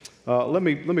Let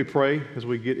me pray as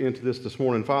we get into this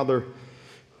morning. Father,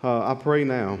 I pray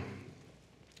now,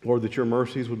 Lord, that your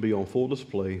mercies would be on full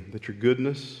display, that your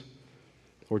goodness,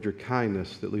 Lord, your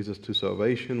kindness that leads us to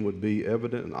salvation would be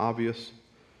evident and obvious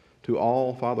to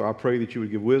all. Father, I pray that you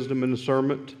would give wisdom and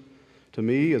discernment to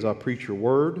me as I preach your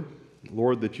word.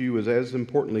 Lord, that you would as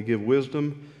importantly give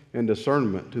wisdom and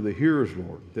discernment to the hearers,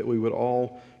 Lord, that we would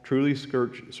all truly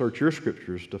search your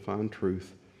scriptures to find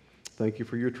truth. Thank you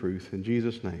for your truth. In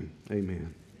Jesus' name,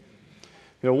 amen.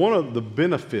 You know, one of the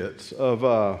benefits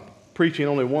of preaching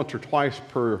only once or twice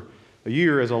per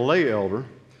year as a lay elder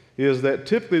is that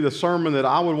typically the sermon that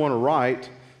I would want to write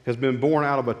has been born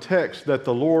out of a text that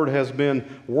the Lord has been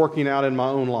working out in my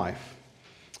own life.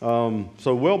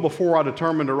 So well before I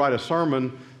determined to write a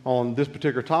sermon on this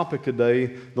particular topic today,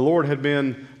 the Lord had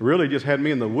been really just had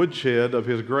me in the woodshed of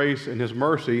His grace and His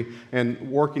mercy and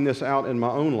working this out in my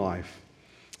own life.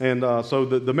 And so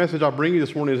the message I bring you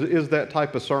this morning is that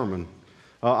type of sermon.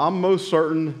 I'm most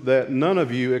certain that none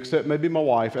of you, except maybe my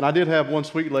wife, and I did have one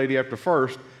sweet lady after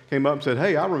first, came up and said,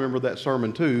 hey, I remember that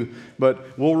sermon too,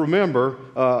 but we'll remember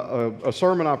a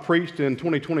sermon I preached in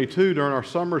 2022 during our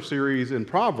summer series in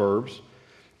Proverbs,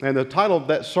 and the title of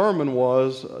that sermon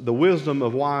was The Wisdom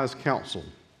of Wise Counsel.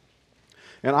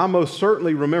 And I most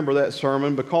certainly remember that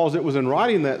sermon because it was in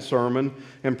writing that sermon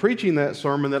and preaching that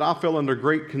sermon that I fell under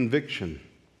great conviction.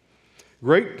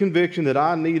 Great conviction that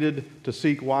I needed to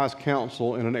seek wise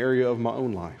counsel in an area of my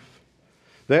own life.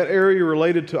 That area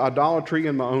related to idolatry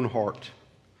in my own heart.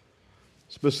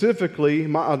 Specifically,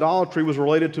 my idolatry was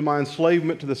related to my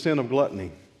enslavement to the sin of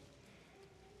gluttony,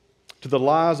 to the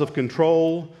lies of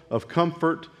control, of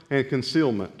comfort, and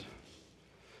concealment.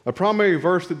 A primary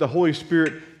verse that the Holy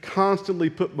Spirit constantly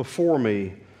put before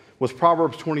me was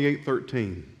Proverbs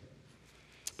 28:13.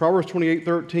 Proverbs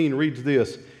 28:13 reads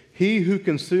this, he who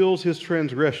conceals his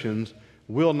transgressions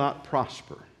will not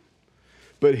prosper,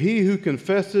 but he who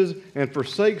confesses and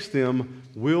forsakes them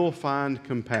will find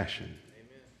compassion.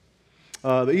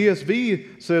 The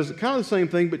ESV says kind of the same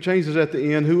thing, but changes at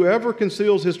the end. Whoever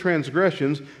conceals his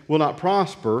transgressions will not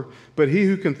prosper, but he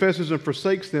who confesses and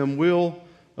forsakes them will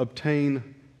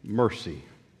obtain mercy.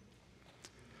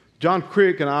 John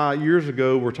Crick and I, years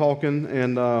ago, were talking,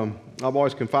 and I've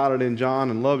always confided in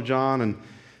John and loved John, and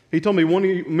he told me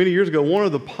many years ago, one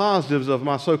of the positives of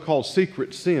my so-called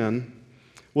secret sin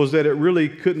was that it really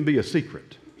couldn't be a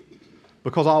secret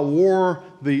because I wore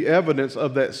the evidence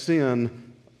of that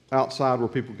sin outside where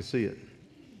people could see it.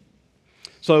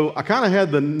 So I kind of had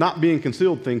the not being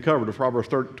concealed thing covered of Proverbs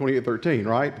 28:13,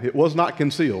 right? It was not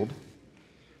concealed.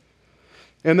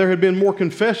 And there had been more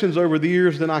confessions over the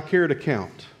years than I care to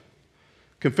count.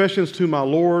 Confessions to my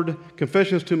Lord,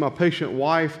 confessions to my patient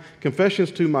wife,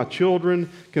 confessions to my children,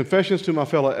 confessions to my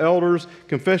fellow elders,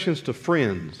 confessions to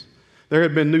friends. There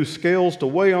had been new scales to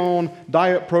weigh on,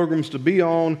 diet programs to be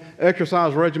on,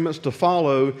 exercise regimens to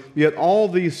follow, yet all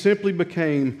these simply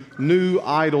became new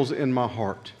idols in my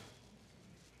heart.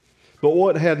 But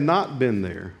what had not been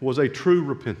there was a true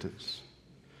repentance,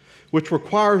 which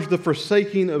requires the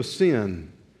forsaking of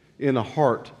sin in a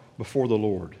heart before the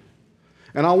Lord.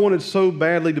 And I wanted so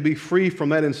badly to be free from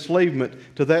that enslavement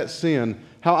to that sin,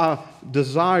 how I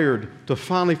desired to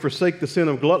finally forsake the sin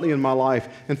of gluttony in my life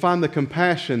and find the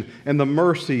compassion and the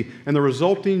mercy and the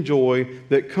resulting joy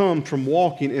that comes from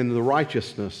walking in the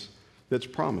righteousness that's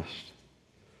promised.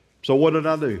 So what did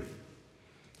I do?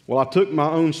 Well, I took my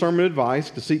own sermon advice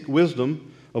to seek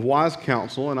wisdom of wise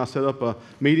counsel, and I set up a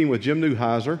meeting with Jim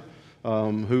Neuheiser,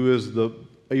 who is the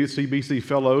ACBC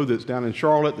fellow that's down in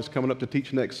Charlotte that's coming up to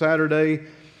teach next Saturday.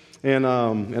 And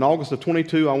in August of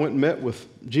 22, I went and met with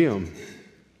Jim.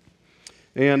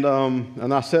 And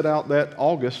I set out that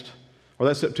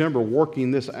September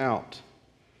working this out.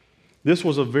 This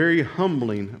was a very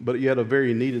humbling, but yet a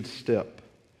very needed step.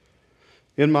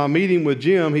 In my meeting with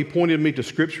Jim, he pointed me to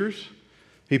scriptures.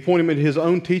 He pointed me to his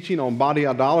own teaching on body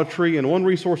idolatry and one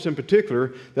resource in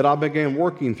particular that I began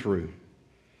working through.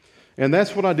 And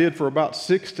that's what I did for about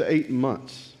 6 to 8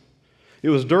 months. It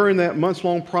was during that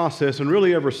months-long process, and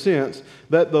really ever since,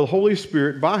 that the Holy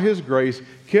Spirit, by His grace,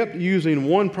 kept using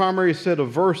one primary set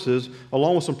of verses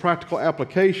along with some practical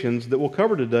applications that we'll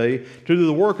cover today to do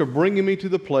the work of bringing me to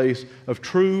the place of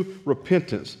true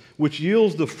repentance, which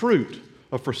yields the fruit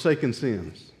of forsaken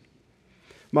sins.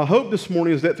 My hope this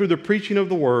morning is that through the preaching of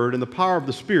the Word and the power of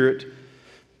the Spirit,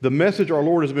 the message our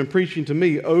Lord has been preaching to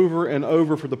me over and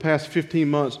over for the past 15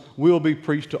 months will be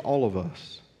preached to all of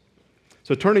us.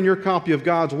 So turn in your copy of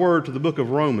God's Word to the book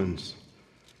of Romans.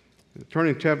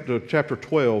 Turning to chapter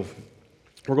 12,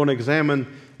 we're going to examine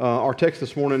our text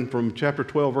this morning from chapter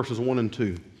 12, verses 1 and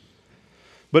 2.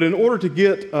 But in order to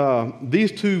get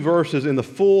these two verses in the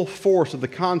full force of the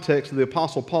context that the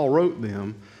Apostle Paul wrote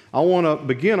them, I want to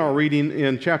begin our reading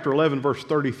in chapter 11, verse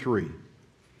 33.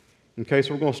 Okay,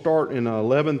 so we're going to start in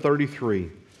 11:33.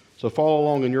 So follow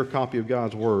along in your copy of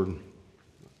God's Word.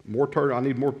 I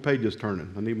need more pages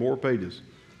turning. I need more pages.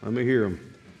 Let me hear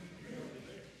them.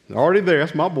 They're already there.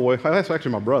 That's my boy. That's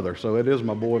actually my brother, so it is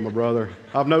my boy, my brother.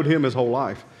 I've known him his whole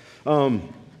life.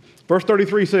 Verse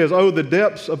 33 says, "Oh, the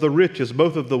depths of the riches,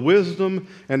 both of the wisdom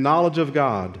and knowledge of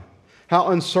God. How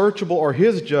unsearchable are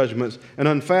His judgments and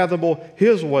unfathomable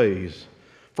His ways.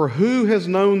 For who has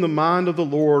known the mind of the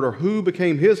Lord, or who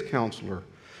became His counselor?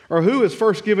 Or who is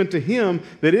first given to Him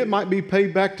that it might be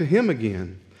paid back to Him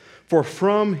again? For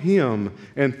from Him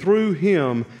and through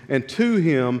Him and to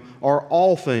Him are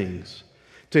all things.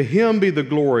 To Him be the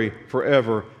glory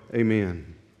forever.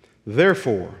 Amen.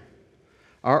 Therefore,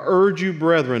 I urge you,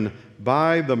 brethren,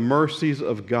 by the mercies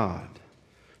of God,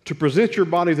 to present your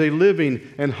bodies a living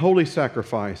and holy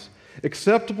sacrifice,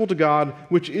 acceptable to God,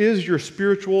 which is your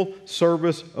spiritual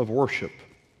service of worship.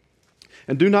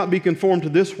 And do not be conformed to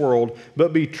this world,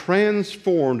 but be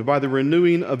transformed by the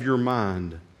renewing of your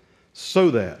mind, so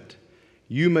that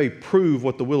you may prove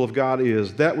what the will of God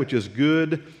is, that which is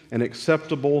good and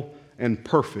acceptable and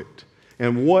perfect."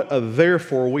 And what a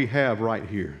therefore we have right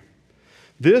here.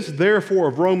 This therefore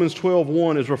of Romans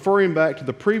 12:1 is referring back to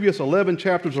the previous 11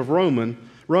 chapters of Romans,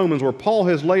 where Paul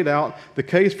has laid out the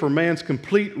case for man's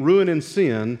complete ruin in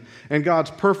sin and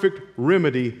God's perfect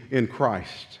remedy in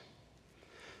Christ.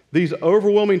 These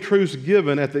overwhelming truths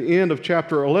given at the end of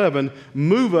chapter 11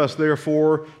 move us,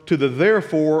 therefore, to the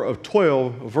therefore of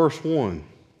 12, verse 1.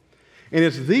 And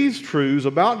it's these truths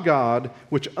about God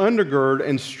which undergird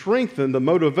and strengthen the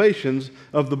motivations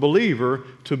of the believer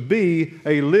to be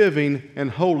a living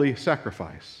and holy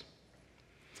sacrifice.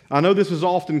 I know this is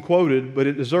often quoted, but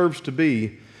it deserves to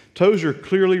be. Tozer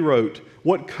clearly wrote,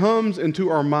 "What comes into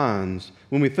our minds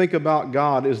when we think about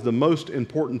God is the most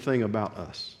important thing about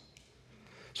us."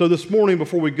 So this morning,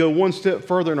 before we go one step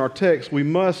further in our text, we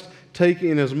must take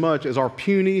in as much as our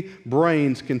puny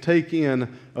brains can take in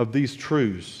of these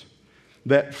truths.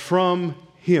 That from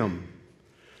Him,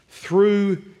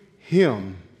 through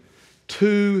Him,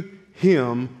 to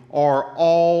Him are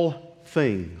all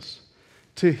things.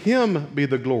 To Him be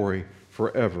the glory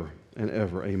forever and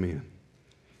ever. Amen.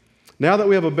 Now that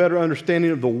we have a better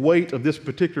understanding of the weight of this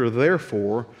particular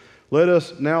therefore, let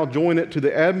us now join it to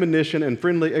the admonition and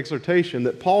friendly exhortation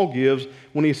that Paul gives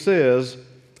when he says,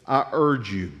 "I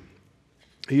urge you."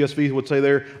 ESV would say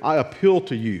there, "I appeal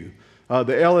to you."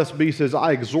 The LSB says,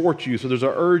 "I exhort you." So there's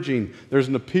an urging, there's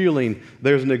an appealing,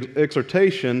 there's an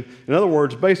exhortation. In other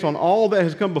words, based on all that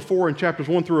has come before in chapters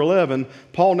 1 through 11,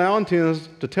 Paul now intends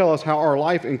to tell us how our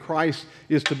life in Christ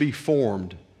is to be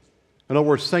formed. In other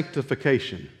words,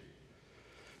 sanctification.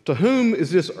 To whom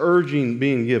is this urging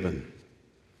being given?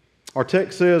 Our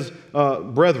text says,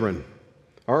 brethren.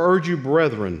 I urge you,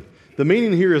 brethren. The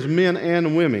meaning here is men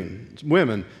and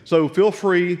women. So feel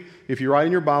free, if you write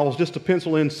in your Bibles, just to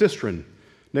pencil in sistren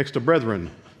next to brethren,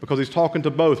 because he's talking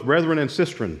to both brethren and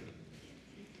sistren.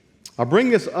 I bring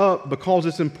this up because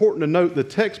it's important to note the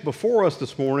text before us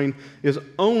this morning is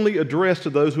only addressed to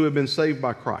those who have been saved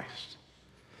by Christ,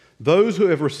 those who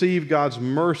have received God's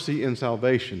mercy and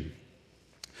salvation.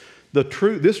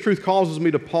 This truth causes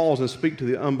me to pause and speak to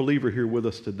the unbeliever here with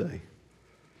us today.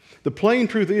 The plain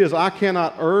truth is, I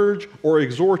cannot urge or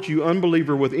exhort you,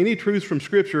 unbeliever, with any truths from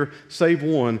Scripture save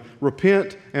one: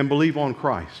 repent and believe on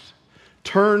Christ.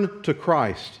 Turn to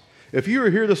Christ. If you are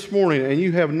here this morning and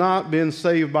you have not been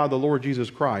saved by the Lord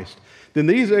Jesus Christ, then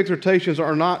these exhortations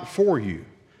are not for you.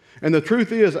 And the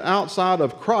truth is, outside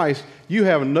of Christ, you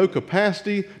have no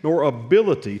capacity nor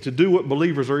ability to do what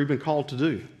believers are even called to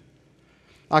do.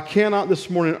 I cannot this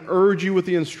morning urge you with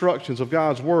the instructions of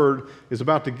God's Word is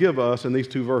about to give us in these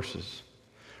two verses.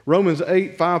 Romans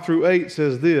 8, 5 through 8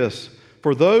 says this: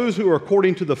 "For those who are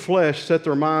according to the flesh set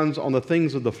their minds on the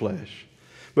things of the flesh,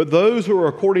 but those who are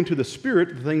according to the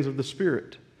Spirit, the things of the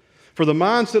Spirit. For the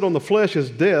mind set on the flesh is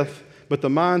death, but the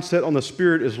mind set on the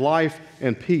Spirit is life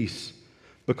and peace.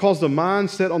 Because the mind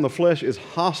set on the flesh is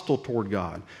hostile toward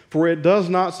God, for it does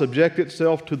not subject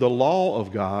itself to the law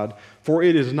of God, for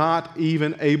it is not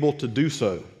even able to do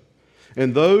so.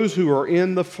 And those who are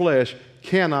in the flesh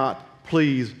cannot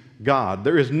please God."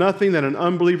 There is nothing that an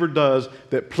unbeliever does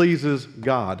that pleases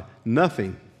God.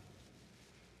 Nothing.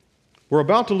 We're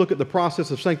about to look at the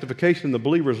process of sanctification in the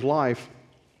believer's life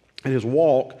and his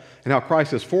walk and how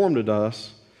Christ has formed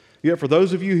us. Yet for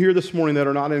those of you here this morning that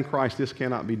are not in Christ, this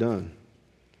cannot be done.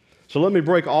 So let me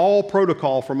break all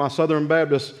protocol from my Southern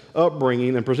Baptist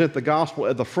upbringing and present the gospel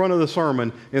at the front of the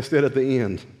sermon instead at the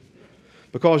end.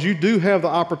 Because you do have the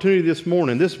opportunity this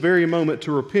morning, this very moment,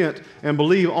 to repent and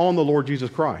believe on the Lord Jesus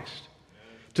Christ.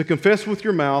 To confess with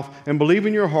your mouth and believe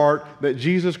in your heart that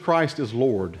Jesus Christ is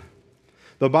Lord.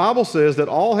 The Bible says that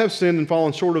all have sinned and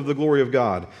fallen short of the glory of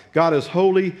God. God is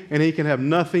holy and He can have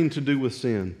nothing to do with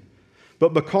sin.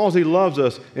 But because He loves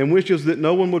us and wishes that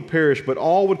no one would perish, but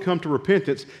all would come to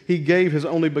repentance, He gave His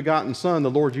only begotten Son, the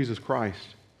Lord Jesus Christ,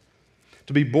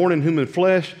 to be born in human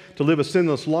flesh, to live a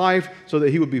sinless life, so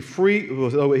that He would be free,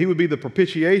 so He would be the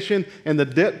propitiation and the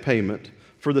debt payment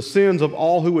for the sins of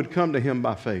all who would come to Him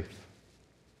by faith.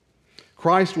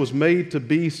 Christ was made to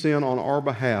be sin on our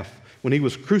behalf when He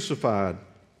was crucified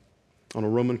on a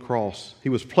Roman cross. He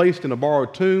was placed in a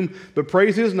borrowed tomb, but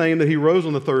praise His name that He rose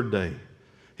on the third day.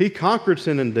 He conquered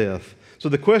sin and death. So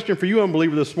the question for you,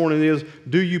 unbeliever, this morning is,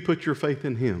 do you put your faith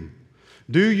in Him?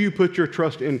 Do you put your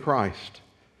trust in Christ?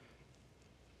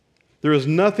 There is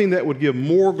nothing that would give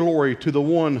more glory to the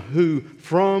one who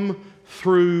from,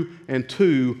 through, and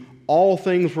to all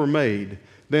things were made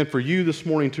than for you this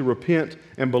morning to repent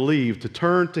and believe, to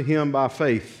turn to Him by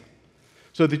faith,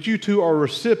 so that you too are a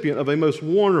recipient of a most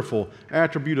wonderful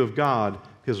attribute of God,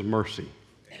 His mercy.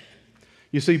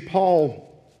 You see, Paul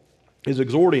is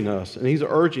exhorting us, and he's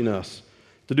urging us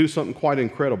to do something quite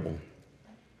incredible.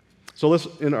 So let's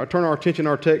turn our attention,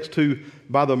 our text, to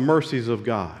by the mercies of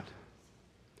God.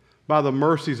 By the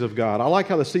mercies of God. I like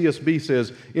how the CSB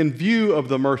says, in view of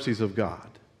the mercies of God.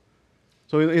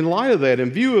 So in light of that,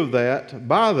 in view of that,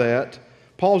 by that,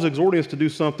 Paul's exhorting us to do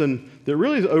something that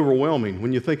really is overwhelming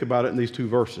when you think about it in these two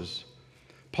verses.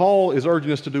 Paul is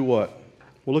urging us to do what?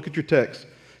 Well, look at your text.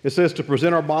 It says to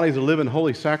present our bodies a living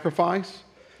holy sacrifice,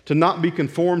 to not be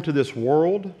conformed to this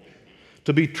world,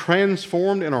 to be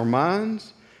transformed in our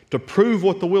minds, to prove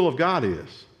what the will of God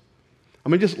is. I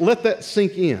mean, just let that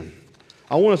sink in.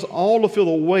 I want us all to feel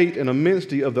the weight and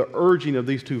immensity of the urging of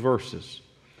these two verses.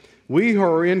 We who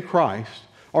are in Christ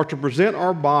are to present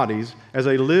our bodies as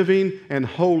a living and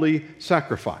holy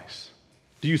sacrifice.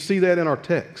 Do you see that in our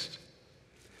text?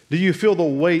 Do you feel the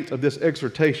weight of this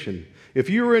exhortation? If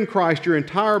you are in Christ, your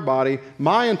entire body,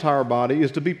 my entire body,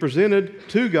 is to be presented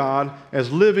to God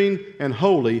as living and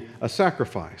holy, a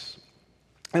sacrifice.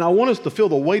 And I want us to feel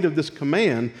the weight of this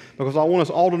command because I want us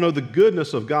all to know the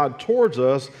goodness of God towards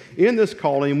us in this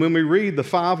calling when we read the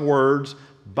 5 words,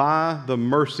 by the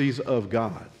mercies of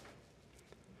God.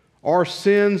 Our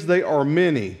sins, they are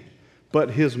many,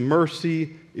 but His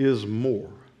mercy is more.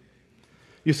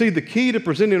 You see, the key to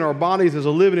presenting our bodies as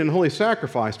a living and holy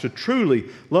sacrifice, to truly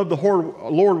love the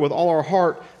Lord with all our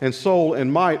heart and soul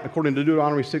and might, according to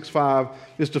Deuteronomy 6:5,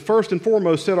 is to first and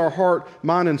foremost set our heart,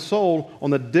 mind, and soul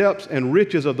on the depths and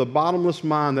riches of the bottomless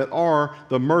mine that are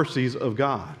the mercies of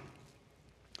God.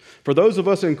 For those of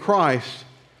us in Christ,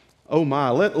 oh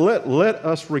my, let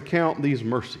us recount these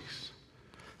mercies.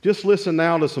 Just listen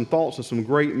now to some thoughts of some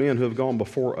great men who have gone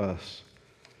before us.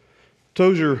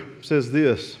 Tozer says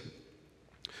this: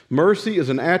 mercy is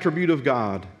an attribute of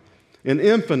God, an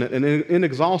infinite and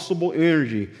inexhaustible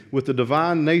energy with the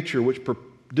divine nature which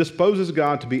disposes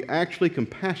God to be actually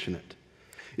compassionate.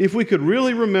 If we could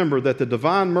really remember that the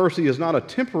divine mercy is not a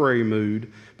temporary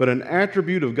mood, but an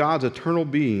attribute of God's eternal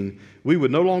being, we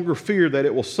would no longer fear that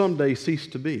it will someday cease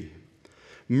to be.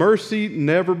 Mercy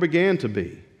never began to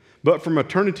be, but from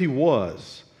eternity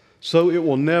was, so it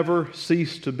will never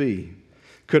cease to be.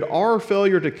 Could our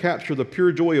failure to capture the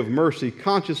pure joy of mercy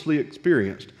consciously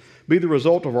experienced be the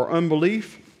result of our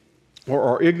unbelief or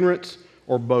our ignorance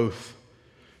or both?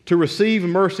 To receive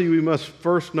mercy, we must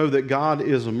first know that God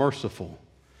is merciful.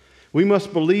 We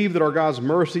must believe that our God's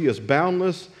mercy is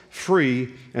boundless,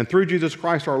 free, and through Jesus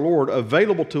Christ our Lord,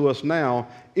 available to us now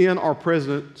in our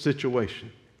present situation.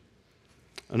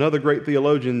 Another great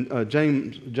theologian,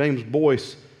 James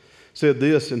Boyce, said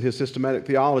this in his systematic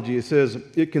theology. It says,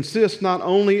 it consists not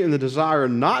only in the desire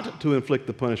not to inflict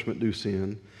the punishment due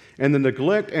sin and the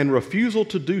neglect and refusal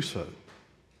to do so,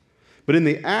 but in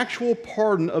the actual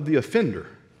pardon of the offender.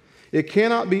 It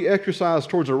cannot be exercised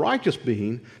towards a righteous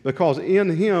being because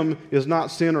in him is not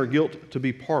sin or guilt to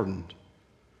be pardoned.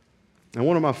 And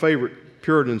one of my favorite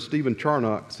Puritans, Stephen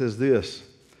Charnock, says this: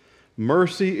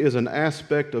 mercy is an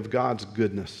aspect of God's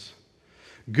goodness.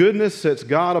 Goodness sets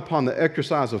God upon the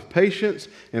exercise of patience,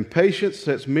 and patience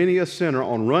sets many a sinner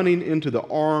on running into the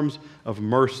arms of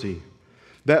mercy.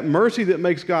 That mercy that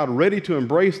makes God ready to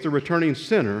embrace the returning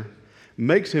sinner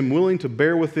makes him willing to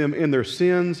bear with them in their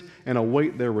sins and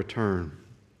await their return.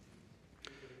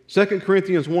 2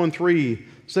 Corinthians 1:3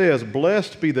 says,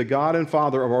 blessed be the God and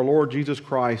Father of our Lord Jesus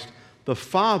Christ, the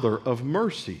Father of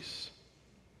mercies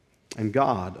and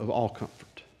God of all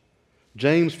comfort.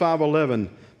 James 5:11,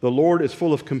 the Lord is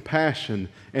full of compassion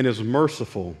and is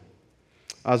merciful.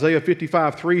 Isaiah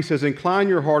 55:3 says, incline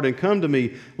your heart and come to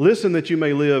me, listen that you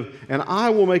may live, and I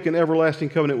will make an everlasting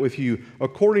covenant with you,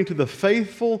 according to the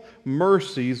faithful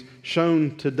mercies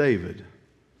shown to David.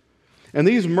 And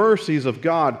these mercies of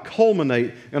God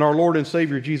culminate in our Lord and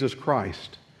Savior Jesus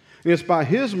Christ. And it's by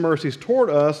His mercies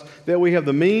toward us that we have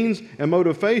the means and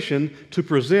motivation to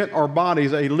present our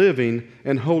bodies a living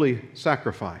and holy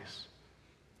sacrifice.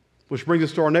 Which brings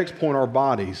us to our next point, our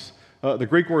bodies. The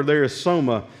Greek word there is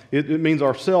soma. It means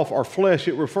our self, our flesh.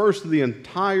 It refers to the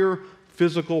entire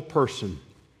physical person.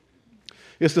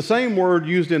 It's the same word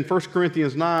used in 1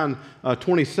 Corinthians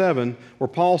 9:27, where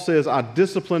Paul says, I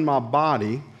discipline my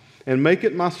body and make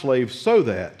it my slave so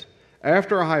that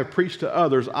after I have preached to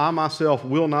others, I myself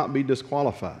will not be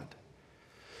disqualified.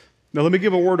 Now let me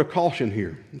give a word of caution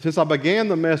here. Since I began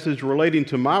the message relating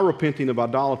to my repenting of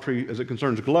idolatry as it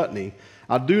concerns gluttony,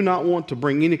 I do not want to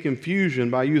bring any confusion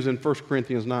by using 1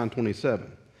 Corinthians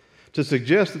 9:27 to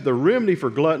suggest that the remedy for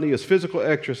gluttony is physical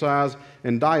exercise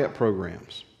and diet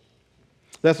programs.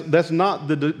 That's not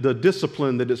the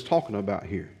discipline that it's talking about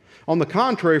here. On the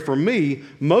contrary, for me,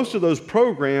 most of those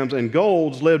programs and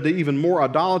goals led to even more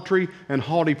idolatry and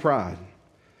haughty pride.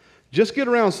 Just get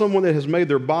around someone that has made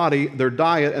their body, their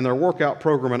diet, and their workout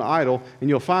program an idol, and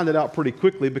you'll find it out pretty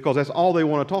quickly because that's all they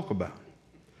want to talk about.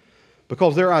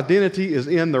 Because their identity is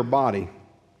in their body.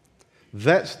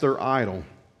 That's their idol.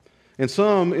 And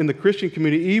some in the Christian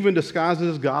community even disguise it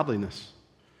as godliness.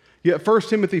 Yet 1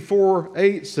 Timothy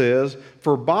 4:8 says,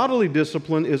 for bodily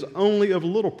discipline is only of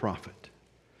little profit.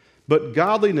 But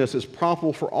godliness is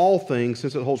profitable for all things,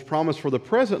 since it holds promise for the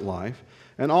present life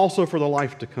and also for the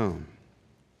life to come.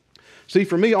 See,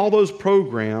 for me, all those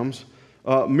programs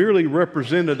merely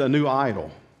represented a new idol.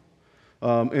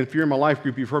 And if you're in my life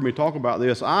group, you've heard me talk about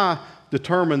this. I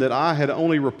determined that I had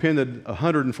only repented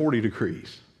 140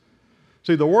 degrees.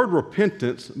 See, the word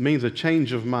repentance means a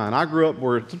change of mind. I grew up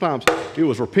where sometimes it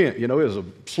was repent, it was a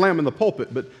slam in the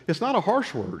pulpit, but it's not a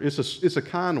harsh word. It's a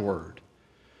kind word.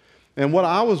 And what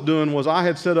I was doing was I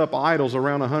had set up idols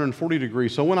around 140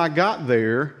 degrees. So when I got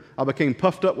there, I became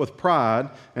puffed up with pride,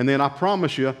 and then I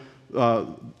promise you,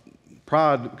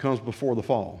 pride comes before the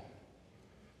fall.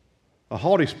 A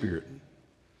haughty spirit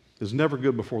is never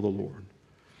good before the Lord.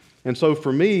 And so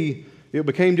for me, it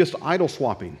became just idol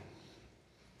swapping.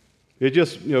 It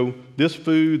just, this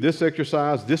food, this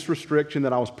exercise, this restriction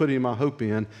that I was putting my hope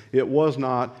in, it was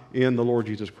not in the Lord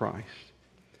Jesus Christ.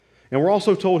 And we're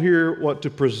also told here what to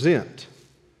present.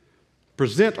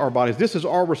 Present our bodies. This is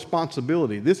our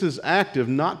responsibility. This is active,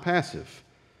 not passive.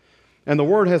 And the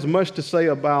Word has much to say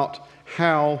about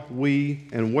how we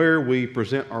and where we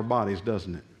present our bodies,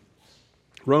 doesn't it?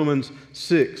 Romans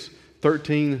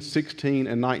 6:13, 16,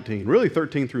 and 19. Really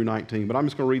 13 through 19, but I'm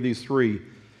just going to read these three.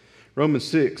 Romans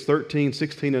 6:13,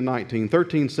 16, and 19.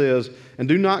 13 says, and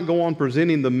do not go on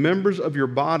presenting the members of your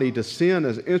body to sin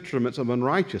as instruments of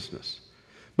unrighteousness,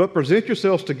 but present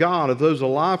yourselves to God as those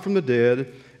alive from the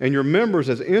dead, and your members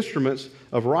as instruments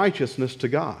of righteousness to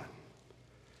God.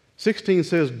 16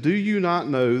 says, do you not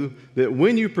know that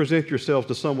when you present yourselves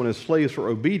to someone as slaves for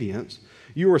obedience,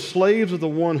 you are slaves of the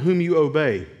one whom you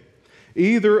obey,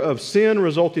 either of sin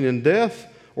resulting in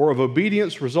death or of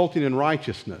obedience resulting in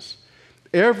righteousness?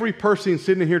 Every person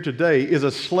sitting here today is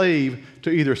a slave to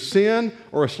either sin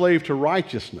or a slave to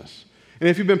righteousness. And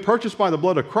if you've been purchased by the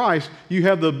blood of Christ, you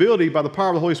have the ability by the power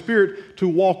of the Holy Spirit to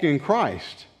walk in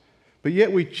Christ. But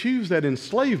yet we choose that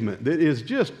enslavement that is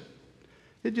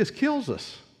it just kills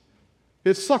us.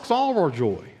 It sucks all of our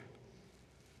joy.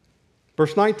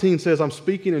 Verse 19 says, I'm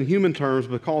speaking in human terms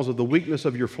because of the weakness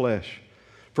of your flesh.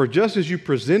 For just as you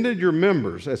presented your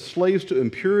members as slaves to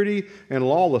impurity and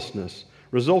lawlessness,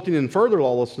 resulting in further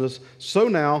lawlessness, so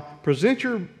now present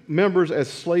your members as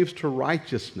slaves to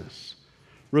righteousness,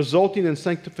 resulting in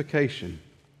sanctification.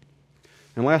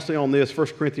 And lastly on this, 1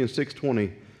 Corinthians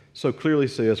 6:20 so clearly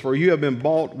says, for you have been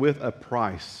bought with a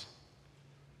price.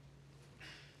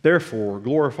 Therefore,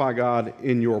 glorify God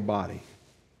in your body.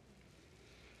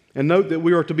 And note that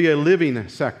we are to be a living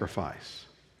sacrifice.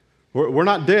 We're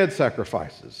not dead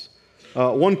sacrifices.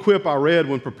 One quip I read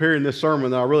when preparing this sermon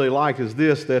that I really like is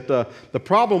this, that the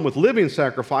problem with living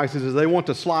sacrifices is they want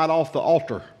to slide off the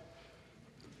altar.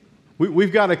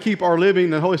 We've got to keep our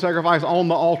living and holy sacrifice on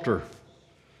the altar.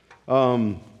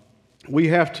 We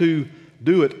have to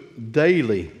do it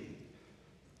daily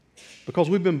because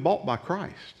we've been bought by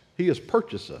Christ. He has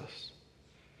purchased us.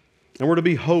 And we're to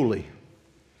be holy.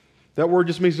 That word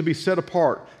just means to be set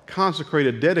apart,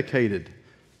 consecrated, dedicated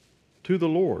to the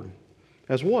Lord.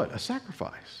 as what? A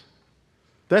sacrifice.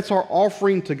 That's our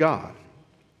offering to God.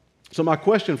 So my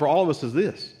question for all of us is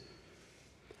this.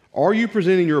 Are you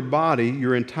presenting your body,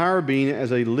 your entire being,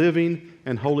 as a living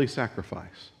and holy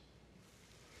sacrifice?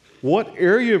 What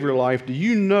area of your life do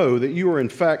you know that you are in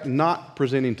fact not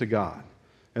presenting to God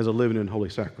as a living and holy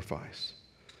sacrifice?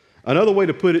 Another way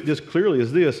to put it just clearly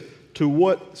is this. To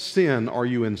what sin are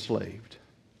you enslaved?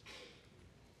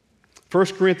 1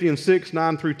 Corinthians 6,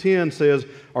 9 through 10 says,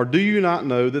 or do you not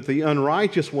know that the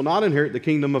unrighteous will not inherit the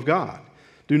kingdom of God?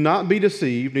 Do not be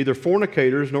deceived, neither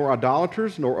fornicators, nor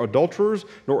idolaters, nor adulterers,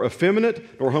 nor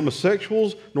effeminate, nor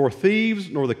homosexuals, nor thieves,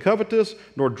 nor the covetous,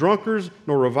 nor drunkards,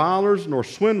 nor revilers, nor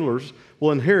swindlers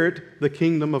will inherit the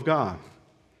kingdom of God.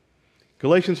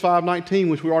 Galatians 5:19,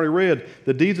 which we already read,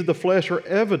 the deeds of the flesh are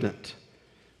evident,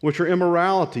 which are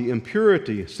immorality,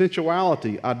 impurity,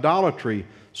 sensuality, idolatry,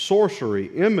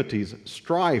 sorcery, enmities,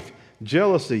 strife,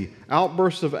 jealousy,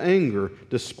 outbursts of anger,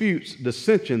 disputes,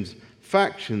 dissensions,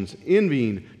 factions,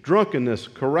 envying, drunkenness,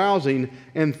 carousing,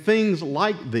 and things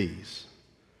like these,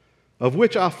 of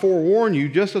which I forewarn you,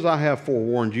 just as I have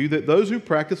forewarned you, that those who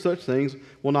practice such things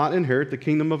will not inherit the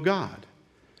kingdom of God.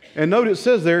 And note it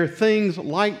says there, things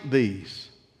like these.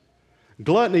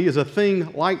 Gluttony is a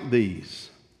thing like these.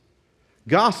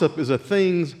 Gossip is a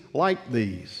things like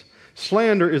these.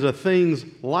 Slander is a things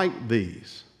like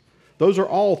these. Those are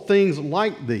all things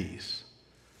like these.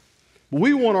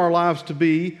 We want our lives to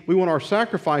be, we want our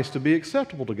sacrifice to be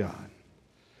acceptable to God.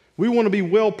 We want to be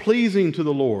well-pleasing to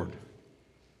the Lord.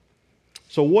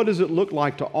 So what does it look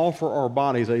like to offer our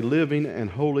bodies a living and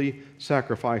holy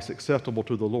sacrifice acceptable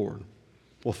to the Lord?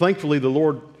 Well, thankfully, the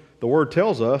Word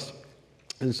tells us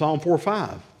in Psalm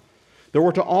 4:5 that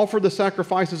we're to offer the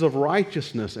sacrifices of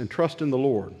righteousness and trust in the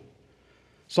Lord.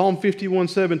 Psalm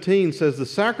 51:17 says, the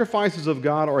sacrifices of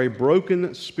God are a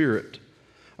broken spirit.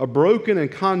 A broken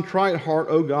and contrite heart,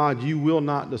 O God, you will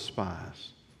not despise.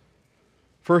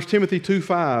 1 Timothy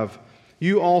 2:5,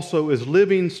 you also as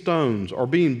living stones are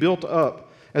being built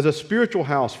up as a spiritual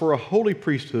house for a holy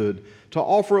priesthood to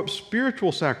offer up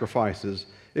spiritual sacrifices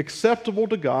acceptable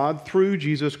to God through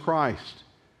Jesus Christ.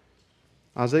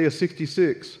 Isaiah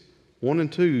 66:1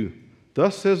 and 2,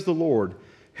 thus says the Lord,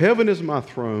 heaven is my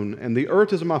throne and the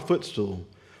earth is my footstool.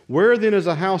 Where then is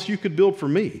a house you could build for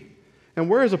me? And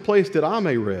where is a place that I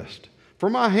may rest? For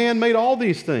my hand made all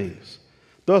these things.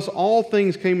 Thus all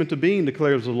things came into being,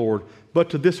 declares the Lord, but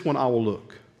to this one I will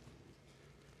look.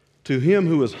 To him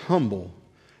who is humble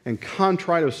and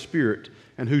contrite of spirit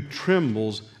and who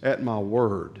trembles at my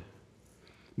word.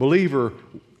 Believer,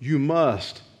 you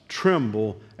must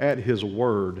tremble at his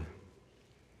word.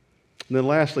 And then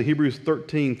lastly, Hebrews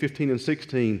 13:15 and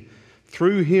 16.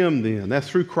 Through him then, that's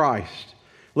through Christ,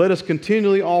 let us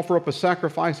continually offer up a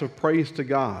sacrifice of praise to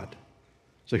God.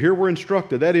 So here we're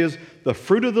instructed, that is, the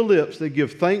fruit of the lips that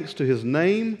give thanks to his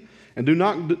name, and do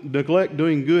not neglect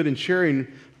doing good and sharing,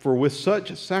 for with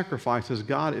such sacrifices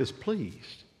God is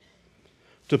pleased.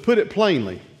 To put it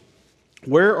plainly,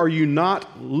 where are you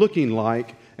not looking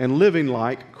like and living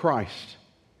like Christ?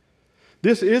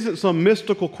 This isn't some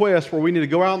mystical quest where we need to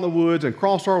go out in the woods and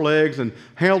cross our legs and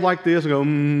held like this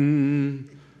and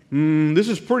go, this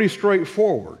is pretty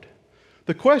straightforward.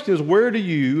 The question is, where do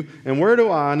you and where do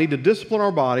I need to discipline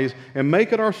our bodies and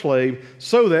make it our slave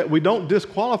so that we don't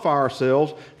disqualify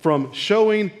ourselves from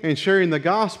showing and sharing the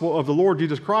gospel of the Lord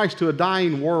Jesus Christ to a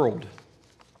dying world?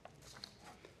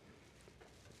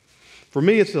 For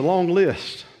me, it's a long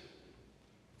list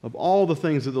of all the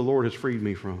things that the Lord has freed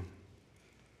me from.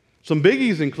 Some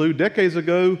biggies include, decades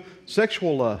ago,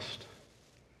 sexual lust.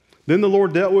 Then the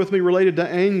Lord dealt with me related to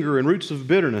anger and roots of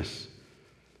bitterness.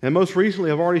 And most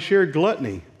recently, I've already shared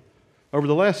gluttony over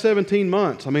the last 17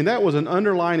 months. I mean, that was an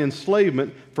underlying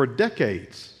enslavement for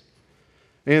decades.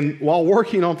 And while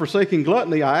working on forsaking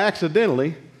gluttony, I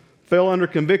accidentally fell under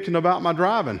conviction about my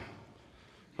driving,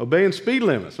 obeying speed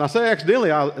limits. And I say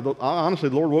accidentally, I honestly,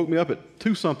 the Lord woke me up at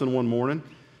 2-something one morning,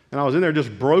 and I was in there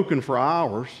just broken for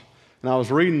hours. And I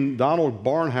was reading Donald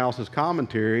Barnhouse's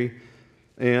commentary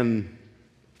and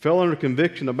fell under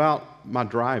conviction about my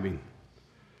driving.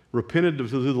 Repented to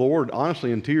the Lord,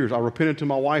 honestly, in tears. I repented to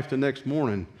my wife the next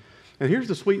morning. And here's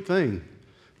the sweet thing.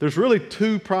 There's really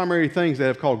two primary things that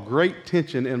have caused great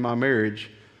tension in my marriage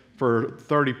for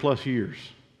 30 plus years.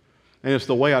 And it's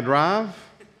the way I drive,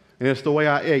 and it's the way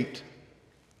I ate.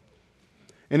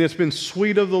 And it's been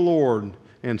sweet of the Lord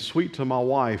and sweet to my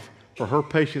wife for her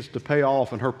patience to pay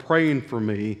off and her praying for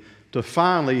me to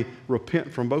finally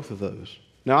repent from both of those.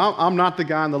 Now, I'm not the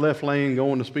guy in the left lane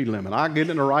going the speed limit. I get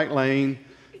in the right lane.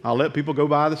 I'll let people go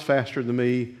by that's faster than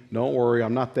me. Don't worry,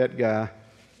 I'm not that guy.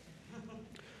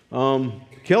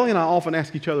 Kelly and I often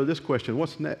ask each other this question: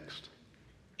 what's next?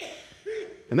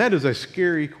 And that is a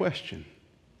scary question.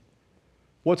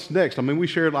 What's next? I mean,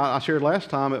 I shared last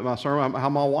time at my sermon how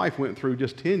my wife went through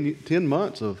just 10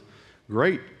 months of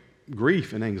great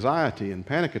grief and anxiety and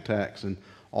panic attacks and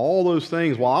all those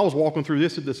things while I was walking through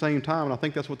this at the same time. And I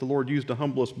think that's what the Lord used to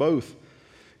humble us both.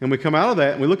 And we come out of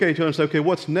that and we look at each other and say, okay,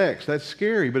 what's next? That's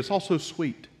scary, but it's also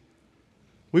sweet.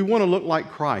 We want to look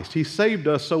like Christ. He saved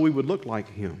us so we would look like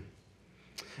Him.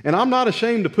 And I'm not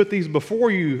ashamed to put these before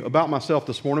you about myself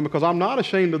this morning, because I'm not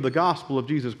ashamed of the gospel of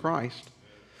Jesus Christ.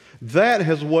 That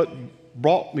is what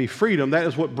brought me freedom. That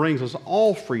is what brings us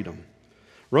all freedom.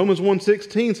 Romans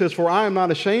 1:16 says, "For I am not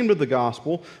ashamed of the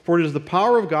gospel, for it is the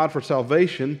power of God for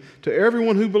salvation to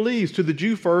everyone who believes, to the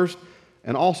Jew first,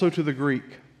 and also to the Greek."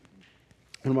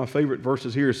 One of my favorite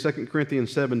verses here is 2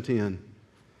 Corinthians 7:10.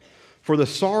 "For the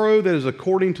sorrow that is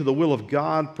according to the will of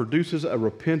God produces a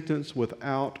repentance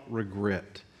without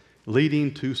regret,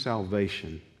 leading to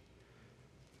salvation.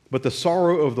 But the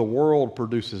sorrow of the world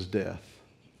produces death."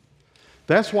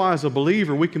 That's why, as a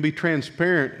believer, we can be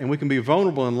transparent and we can be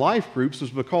vulnerable in life groups, is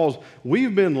because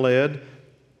we've been led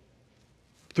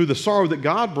through the sorrow that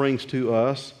God brings to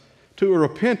us to a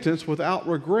repentance without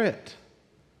regret.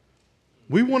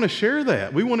 We want to share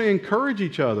that. We want to encourage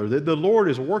each other that the Lord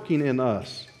is working in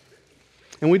us.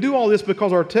 And we do all this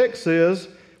because our text says,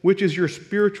 which is your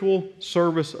spiritual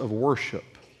service of worship.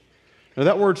 Now,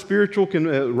 that word spiritual can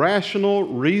be rational,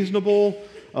 reasonable,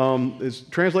 is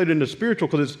translated into spiritual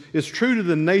because it's true to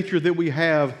the nature that we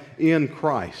have in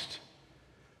Christ.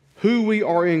 Who we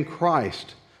are in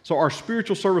Christ. So our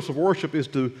spiritual service of worship is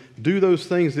to do those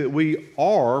things that we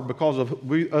are because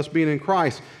of us being in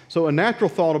Christ. So a natural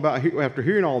thought about after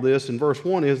hearing all this in verse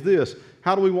 1 is this: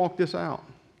 how do we walk this out?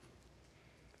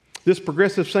 This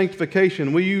progressive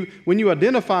sanctification, when you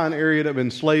identify an area of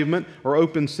enslavement or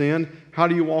open sin, how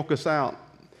do you walk us out?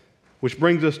 Which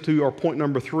brings us to our point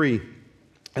number 3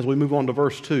 as we move on to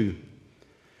verse 2,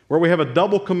 where we have a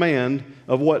double command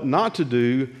of what not to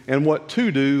do and what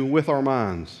to do with our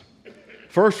minds.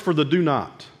 First, for the do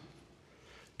not.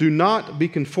 Do not be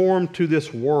conformed to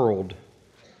this world.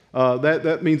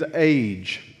 That means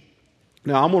age.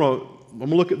 Now, I'm going to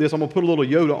look at this. I'm going to put a little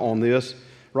Yoda on this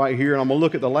right here, and I'm going to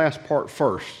look at the last part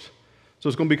first. So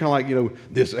it's going to be kind of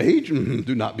like, this age,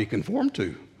 do not be conformed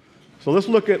to. So let's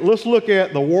look at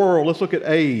the world. Let's look at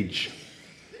age.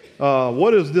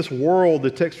 What is this world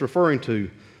the text referring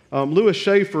to? Louis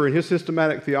Schaeffer, in his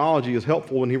systematic theology, is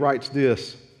helpful when he writes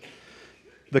this: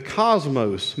 the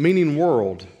cosmos, meaning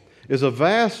world, is a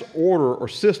vast order or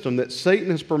system that Satan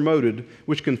has promoted,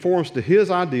 which conforms to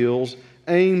his ideals,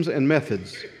 aims, and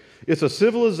methods. It's a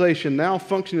civilization now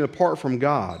functioning apart from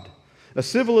God, a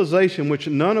civilization which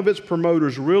none of its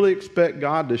promoters really expect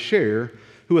God to share,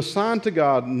 who assign to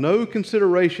God no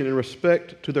consideration in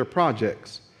respect to their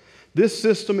projects. This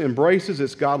system embraces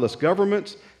its godless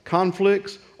governments,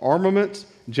 conflicts, armaments,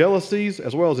 jealousies,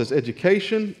 as well as its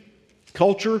education,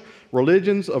 culture,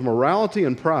 religions of morality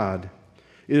and pride.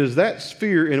 It is that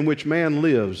sphere in which man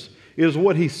lives. It is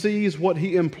what he sees, what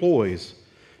he employs.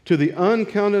 To the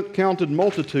uncounted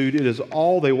multitude, it is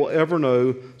all they will ever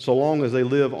know so long as they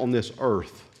live on this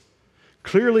earth.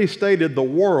 Clearly stated, the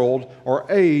world or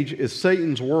age is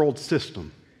Satan's world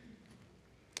system.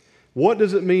 What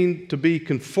does it mean to be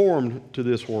conformed to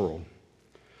this world?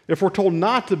 If we're told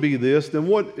not to be this, then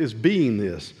what is being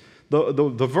this?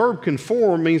 The verb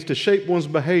conform means to shape one's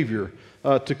behavior,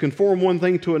 to conform one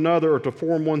thing to another, or to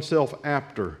form oneself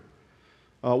after.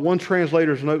 One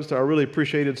translator's notes that I really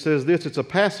appreciated says this: it's a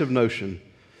passive notion,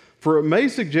 for it may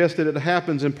suggest that it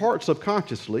happens in part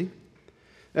subconsciously.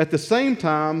 At the same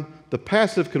time, the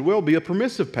passive could well be a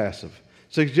permissive passive,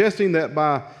 suggesting that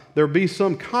by there be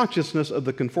some consciousness of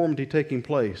the conformity taking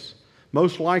place.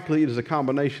 Most likely it is a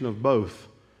combination of both.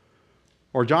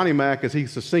 Or Johnny Mack, as he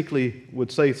succinctly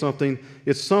would say something,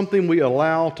 it's something we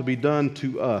allow to be done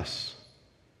to us.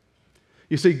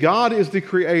 You see, God is the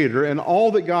creator, and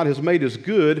all that God has made is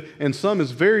good, and some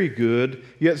is very good,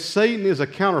 yet Satan is a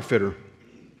counterfeiter.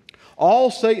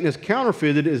 All Satan has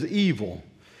counterfeited is evil,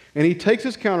 and he takes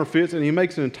his counterfeits and he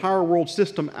makes an entire world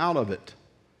system out of it.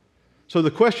 So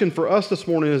the question for us this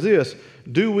morning is this: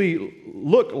 do we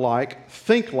look like,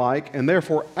 think like, and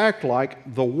therefore act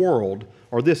like the world,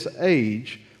 or this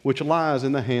age, which lies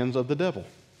in the hands of the devil?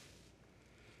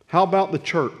 How about the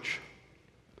church?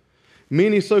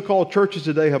 Many so-called churches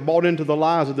today have bought into the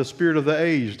lies of the spirit of the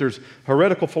age. There's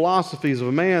heretical philosophies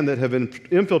of man that have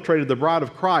infiltrated the bride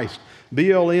of Christ.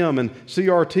 BLM and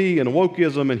CRT and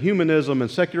wokeism and humanism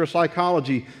and secular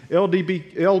psychology,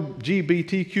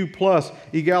 LGBTQ+,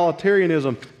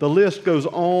 egalitarianism. The list goes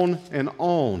on and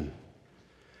on.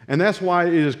 And that's why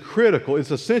it is critical,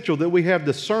 it's essential that we have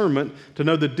discernment to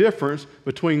know the difference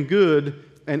between good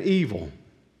and evil.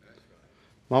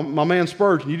 My man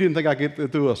Spurgeon, you didn't think I could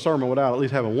get through a sermon without at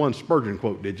least having one Spurgeon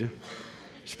quote, did you?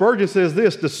 Spurgeon says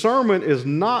this: discernment is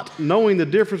not knowing the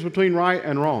difference between right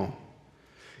and wrong.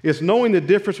 It's knowing the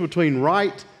difference between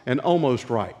right and almost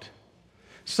right.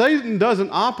 Satan doesn't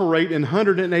operate in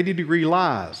 180-degree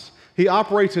lies. He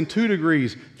operates in 2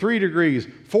 degrees, 3 degrees,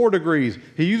 4 degrees.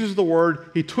 He uses the word,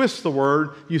 he twists the word.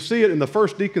 You see it in the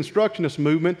first deconstructionist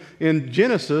movement in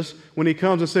Genesis when he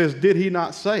comes and says, "Did he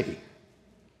not say?"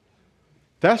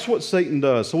 That's what Satan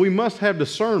does. So we must have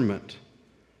discernment.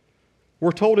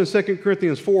 We're told in 2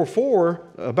 Corinthians 4:4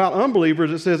 about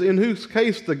unbelievers, it says, "In whose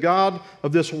case the God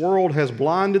of this world has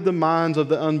blinded the minds of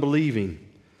the unbelieving,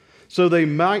 so they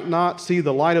might not see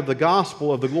the light of the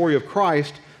gospel of the glory of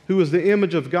Christ, who is the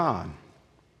image of God."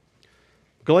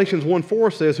 Galatians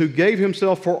 1:4 says, "Who gave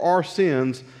himself for our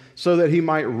sins, so that he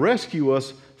might rescue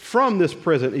us from this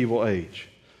present evil age,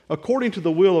 according to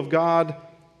the will of God,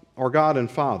 our God and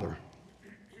Father."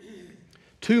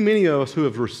 Too many of us who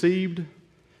have received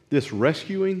this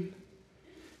rescuing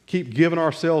keep giving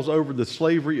ourselves over to the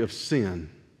slavery of sin,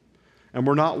 and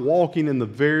we're not walking in the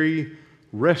very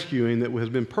rescuing that has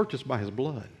been purchased by his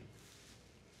blood.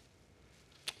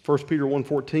 1 Peter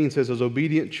 1:14 says, "As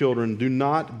obedient children, do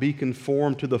not be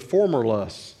conformed to the former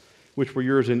lusts, which were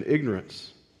yours in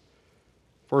ignorance."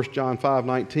 1 John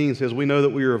 5:19 says, "We know that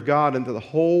we are of God, and that the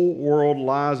whole world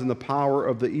lies in the power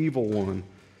of the evil one."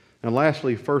 And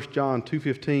lastly, 1 John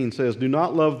 2:15 says, "Do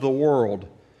not love the world."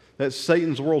 That's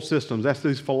Satan's world systems. That's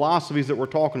these philosophies that we're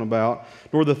talking about,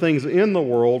 "nor the things in the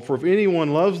world. For if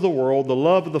anyone loves the world, the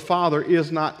love of the Father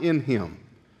is not in him."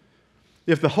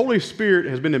 If the Holy Spirit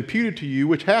has been imputed to you,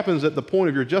 which happens at the point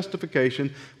of your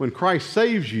justification when Christ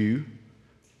saves you,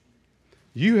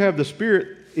 you have the Spirit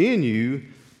in you,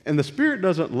 and the Spirit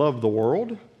doesn't love the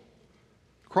world.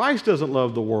 Christ doesn't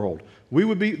love the world.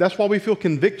 That's why we feel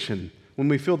conviction when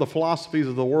we feel the philosophies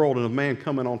of the world and of man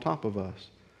coming on top of us.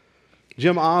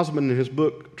 Jim Osmond, in his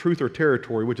book, Truth or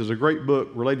Territory, which is a great book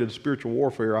related to spiritual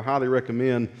warfare, I highly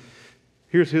recommend.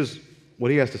 Here's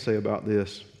what he has to say about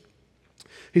this.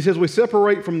 He says, "We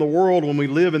separate from the world when we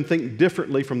live and think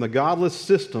differently from the godless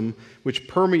system which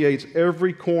permeates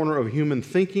every corner of human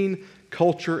thinking,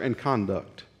 culture, and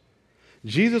conduct.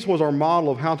 Jesus was our model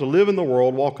of how to live in the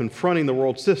world while confronting the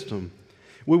world system.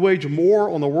 We wage war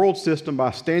on the world system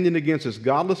by standing against its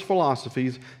godless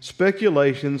philosophies,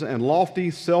 speculations, and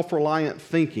lofty, self-reliant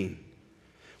thinking.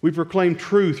 We proclaim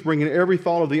truth, bringing every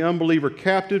thought of the unbeliever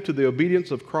captive to the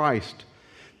obedience of Christ.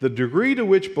 The degree to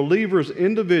which believers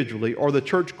individually or the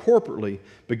church corporately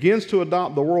begins to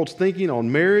adopt the world's thinking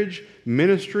on marriage,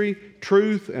 ministry,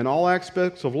 truth, and all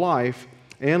aspects of life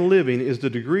and living is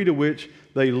the degree to which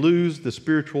they lose the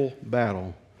spiritual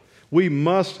battle. We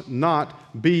must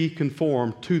not be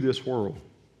conformed to this world."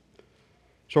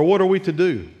 So what are we to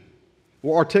do?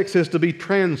 Well, our text says to be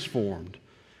transformed.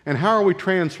 And how are we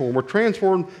transformed? We're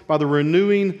transformed by the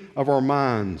renewing of our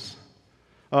minds.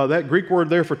 That Greek word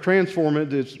there for transform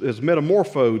is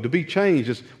metamorpho, to be changed.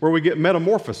 It's where we get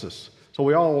metamorphosis. So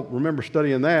we all remember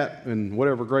studying that in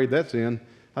whatever grade that's in.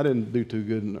 I didn't do too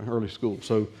good in early school.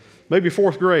 So maybe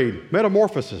 4th grade,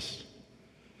 metamorphosis.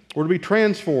 We're to be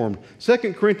transformed.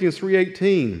 2 Corinthians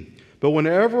 3:18, "But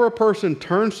whenever a person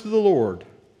turns to the Lord,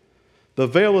 the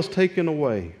veil is taken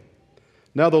away.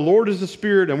 Now the Lord is the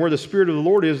Spirit, and where the Spirit of the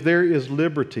Lord is, there is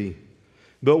liberty.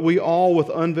 But we all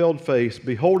with unveiled face,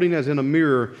 beholding as in a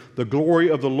mirror the glory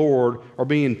of the Lord, are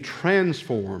being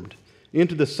transformed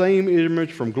into the same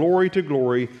image from glory to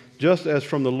glory, just as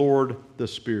from the Lord the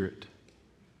Spirit."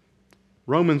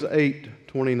 Romans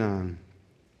 8:29,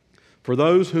 "For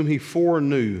those whom he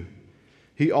foreknew,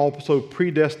 he also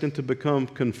predestined to become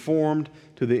conformed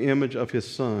to the image of his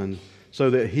Son, so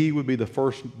that he would be the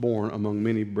firstborn among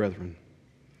many brethren."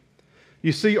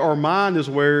 You see, our mind is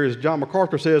where, as John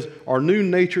MacArthur says, our new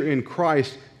nature in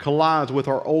Christ collides with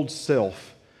our old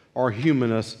self, our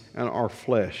humanness, and our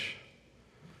flesh.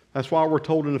 That's why we're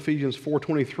told in Ephesians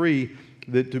 4:23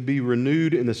 that to be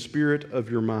renewed in the spirit of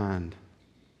your mind.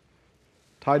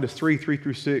 Titus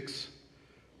 3:3-6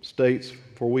 states,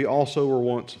 For we also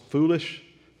once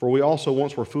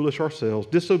were foolish ourselves,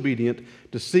 disobedient,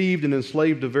 deceived, and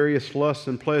enslaved to various lusts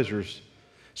and pleasures,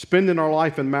 spending our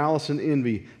life in malice and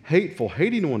envy, hateful,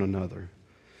 hating one another.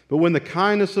 But when the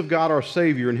kindness of God our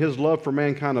Savior and His love for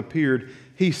mankind appeared,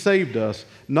 He saved us,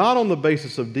 not on the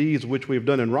basis of deeds which we have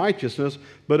done in righteousness,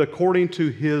 but according to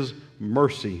His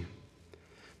mercy.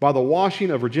 By the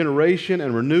washing of regeneration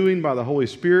and renewing by the Holy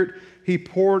Spirit, He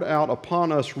poured out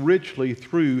upon us richly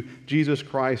through Jesus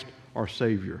Christ our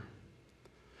Savior.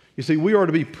 You see, we are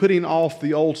to be putting off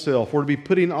the old self. We're to be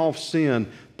putting off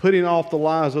sin, putting off the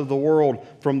lies of the world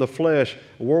from the flesh,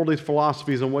 worldly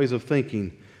philosophies and ways of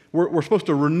thinking. We're supposed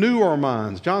to renew our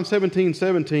minds. John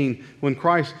 17:17, when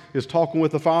Christ is talking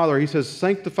with the Father, He says,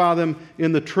 sanctify them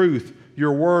in the truth.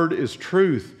 Your word is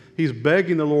truth. He's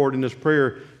begging the Lord in His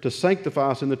prayer to sanctify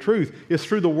us in the truth. It's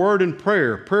through the word and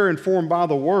prayer informed by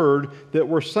the word, that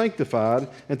we're sanctified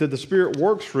and that the Spirit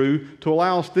works through to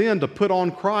allow us then to put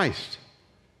on Christ.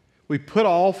 We put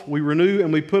off, we renew,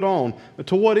 and we put on.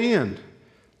 To what end?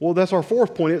 Well, that's our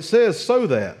fourth point. It says, so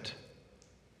that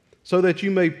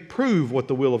you may prove what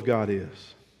the will of God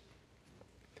is.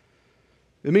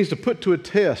 It means to put to a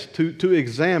test, to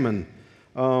examine,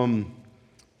 to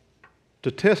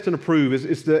test and approve.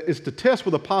 It's to test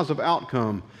with a positive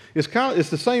outcome. It's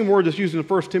the same word that's used in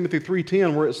 1 Timothy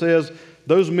 3:10, where it says,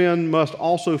 those men must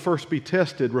also first be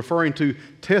tested, referring to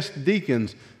test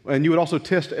deacons. And you would also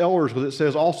test elders, because it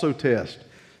says also test.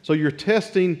 So you're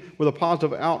testing with a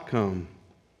positive outcome.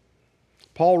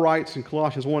 Paul writes in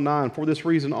Colossians 1:9, for this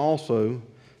reason also,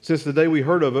 since the day we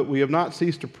heard of it, we have not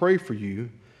ceased to pray for you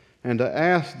and to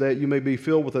ask that you may be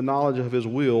filled with the knowledge of His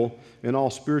will in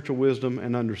all spiritual wisdom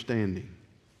and understanding.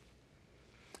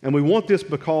 And we want this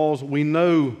because we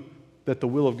know that the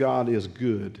will of God is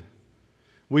good.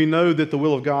 We know that the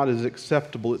will of God is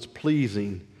acceptable, it's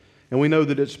pleasing, and we know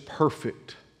that it's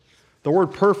perfect. The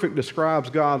word perfect describes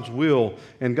God's will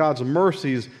and God's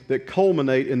mercies that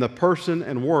culminate in the person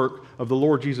and work of the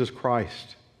Lord Jesus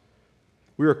Christ.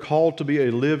 We are called to be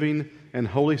a living and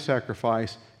holy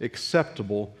sacrifice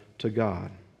acceptable to God.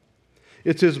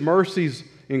 It's His mercies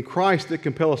in Christ that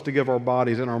compel us to give our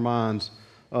bodies and our minds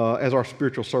as our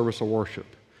spiritual service of worship.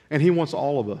 And He wants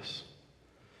all of us.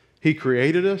 He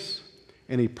created us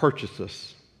and He purchased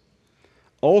us.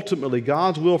 Ultimately,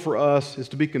 God's will for us is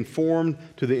to be conformed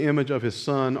to the image of His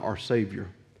Son, our Savior,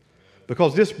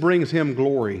 because this brings Him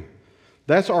glory.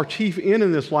 That's our chief end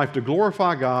in this life, to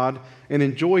glorify God and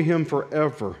enjoy Him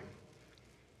forever.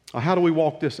 How do we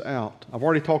walk this out? I've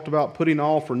already talked about putting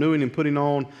off, renewing, and putting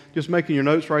on. Just making your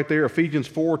notes right there, Ephesians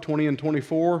 4:20 and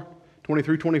 24, 20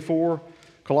 through 24,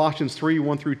 Colossians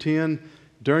 3:1 through 10.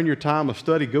 During your time of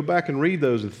study, go back and read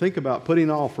those and think about putting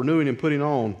off, renewing, and putting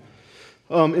on.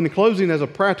 In the closing, as a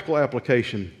practical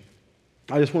application,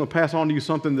 I just want to pass on to you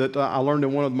something that I learned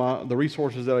in one of the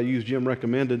resources that I used, Jim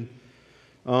recommended.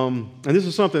 And this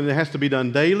is something that has to be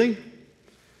done daily,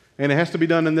 and it has to be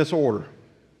done in this order.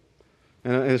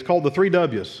 And it's called the 3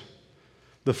 W's.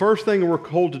 The first thing we're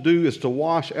called to do is to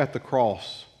wash at the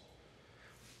cross.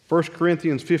 1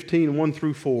 Corinthians 15:1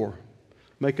 through 4.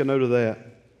 Make a note of that.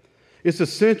 It's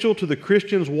essential to the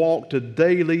Christian's walk to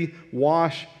daily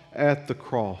wash at the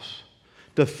cross,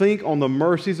 to think on the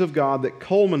mercies of God that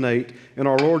culminate in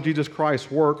our Lord Jesus Christ's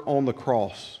work on the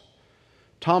cross.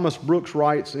 Thomas Brooks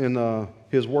writes in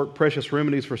his work, Precious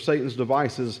Remedies for Satan's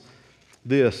Devices,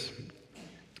 this: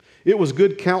 it was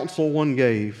good counsel one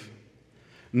gave.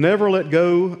 Never let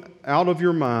go out of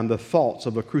your mind the thoughts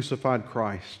of a crucified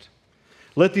Christ.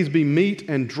 Let these be meat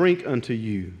and drink unto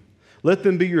you. Let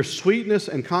them be your sweetness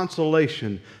and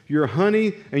consolation, your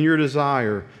honey and your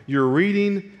desire, your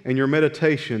reading and your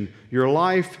meditation, your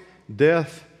life,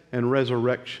 death, and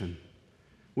resurrection.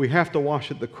 We have to wash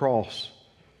at the cross.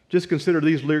 Just consider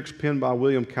these lyrics penned by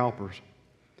William Cowper.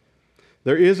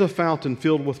 There is a fountain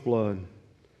filled with blood,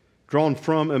 drawn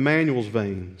from Emmanuel's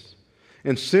veins,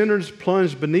 and sinners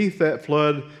plunged beneath that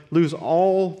flood lose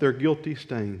all their guilty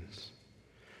stains.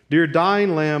 Dear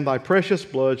dying Lamb, thy precious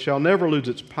blood shall never lose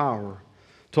its power,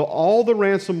 till all the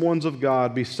ransomed ones of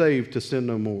God be saved to sin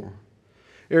no more.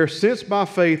 Ere since by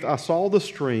faith I saw the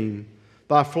stream,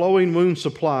 thy flowing wound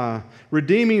supply,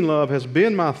 redeeming love has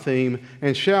been my theme,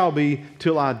 and shall be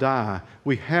till I die.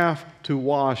 We have to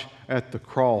wash at the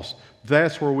cross.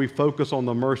 That's where we focus on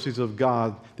the mercies of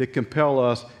God that compel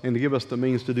us and to give us the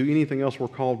means to do anything else we're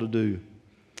called to do.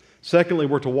 Secondly,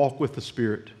 we're to walk with the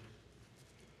Spirit.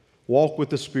 Walk with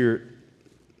the Spirit.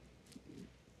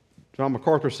 John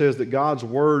MacArthur says that God's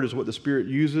Word is what the Spirit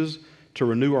uses to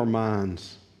renew our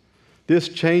minds. This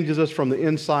changes us from the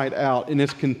inside out, and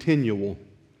it's continual.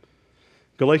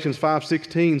 Galatians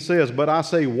 5:16 says, but I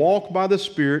say, walk by the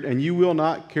Spirit, and you will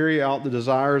not carry out the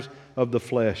desires of the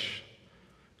flesh.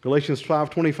 Galatians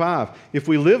 5:25, if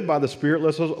we live by the Spirit,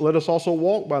 let us also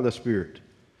walk by the Spirit.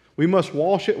 We must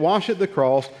wash at the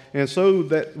cross, and so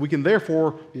that we can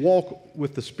therefore walk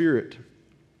with the Spirit.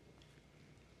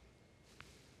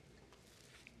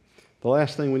 The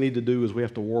last thing we need to do is we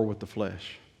have to war with the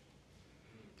flesh.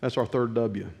 That's our third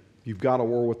W. You've got to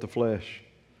war with the flesh.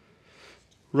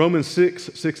 Romans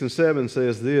 6 and 7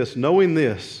 says this, knowing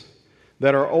this,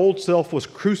 that our old self was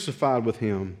crucified with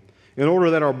him, in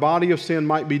order that our body of sin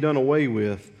might be done away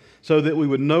with, so that we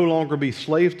would no longer be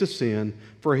slaves to sin,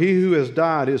 for he who has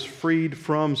died is freed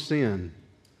from sin.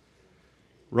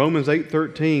 Romans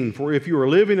 8:13, for if you are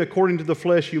living according to the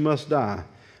flesh, you must die.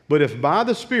 But if by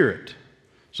the Spirit,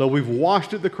 so we've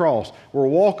washed at the cross, we're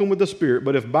walking with the Spirit,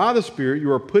 but if by the Spirit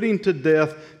you are putting to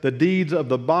death the deeds of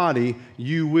the body,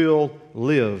 you will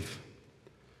live.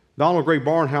 Donald Gray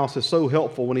Barnhouse is so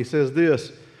helpful when he says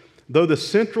this, though the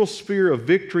central sphere of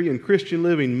victory in Christian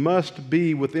living must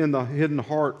be within the hidden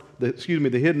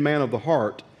man of the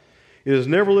heart, it is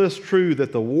nevertheless true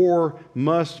that the war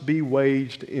must be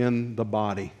waged in the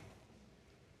body.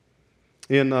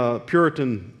 In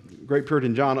great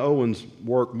Puritan John Owen's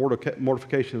work,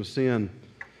 Mortification of Sin,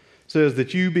 says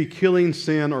that you be killing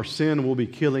sin or sin will be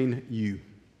killing you.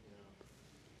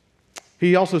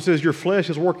 He also says your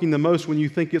flesh is working the most when you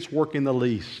think it's working the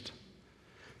least.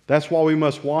 That's why we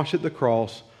must wash at the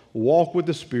cross, walk with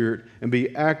the Spirit, and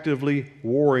be actively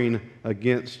warring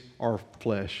against our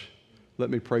flesh. Let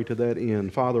me pray to that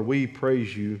end. Father, we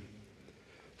praise you,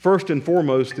 first and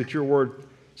foremost, that your word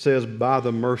says, by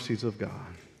the mercies of God.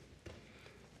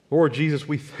 Lord Jesus,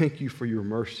 we thank you for your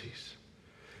mercies.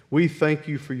 We thank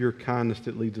you for your kindness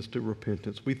that leads us to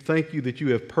repentance. We thank you that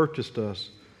you have purchased us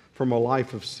from a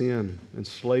life of sin and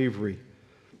slavery,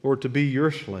 Lord, to be your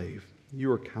slave.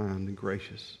 You are kind and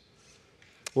gracious.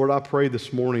 Lord, I pray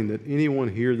this morning that anyone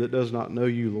here that does not know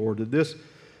you, Lord, that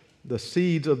the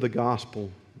seeds of the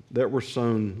gospel that were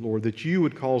sown, Lord, that you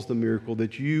would cause the miracle,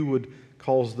 that you would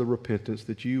cause the repentance,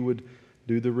 that you would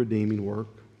do the redeeming work.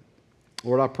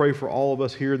 Lord, I pray for all of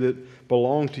us here that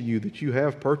belong to you, that you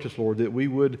have purchased, Lord, that we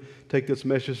would take this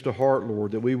message to heart,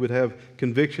 Lord, that we would have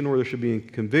conviction where there should be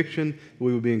conviction, that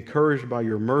we would be encouraged by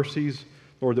your mercies,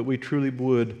 Lord, that we truly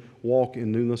would walk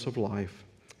in newness of life.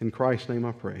 In Christ's name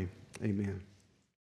I pray. Amen.